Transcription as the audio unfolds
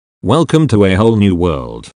Welcome to a whole new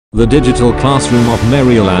world, the digital classroom of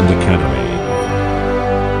Merryland Academy.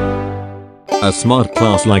 A smart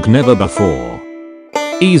class like never before.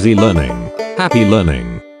 Easy learning,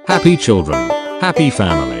 happy children, happy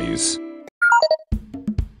families.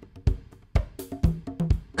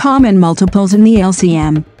 Common multiples in the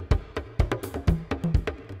LCM.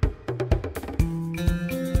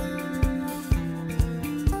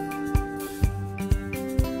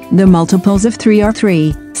 The multiples of 3 are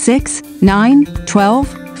 3, 6, 9,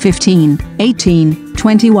 12, 15, 18,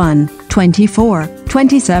 21, 24,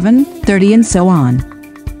 27, 30 and so on.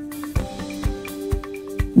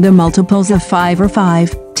 The multiples of 5 are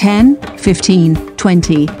 5, 10, 15,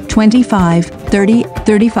 20, 25, 30,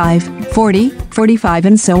 35, 40, 45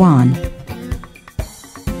 and so on.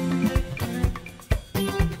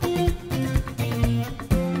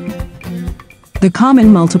 The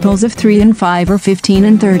common multiples of 3 and 5 are 15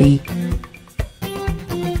 and 30.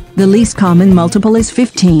 The least common multiple is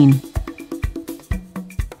 15.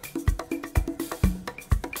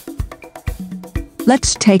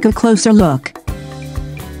 Let's take a closer look.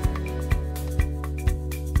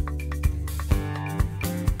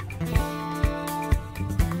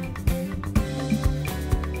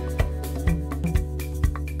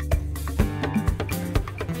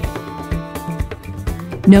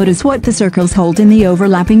 Notice what the circles hold in the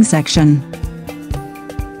overlapping section.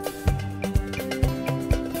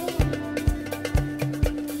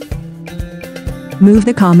 Move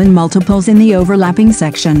the common multiples in the overlapping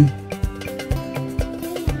section.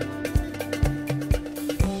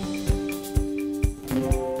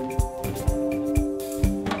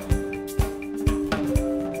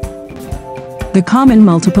 The common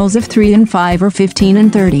multiples of 3 and 5 are 15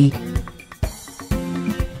 and 30.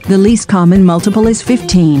 The least common multiple is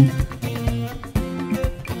 15. Make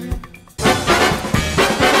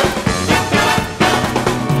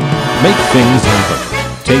things happen.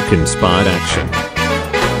 Take inspired action.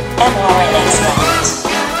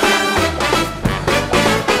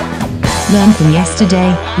 Learn from yesterday,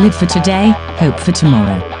 live for today, hope for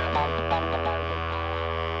tomorrow.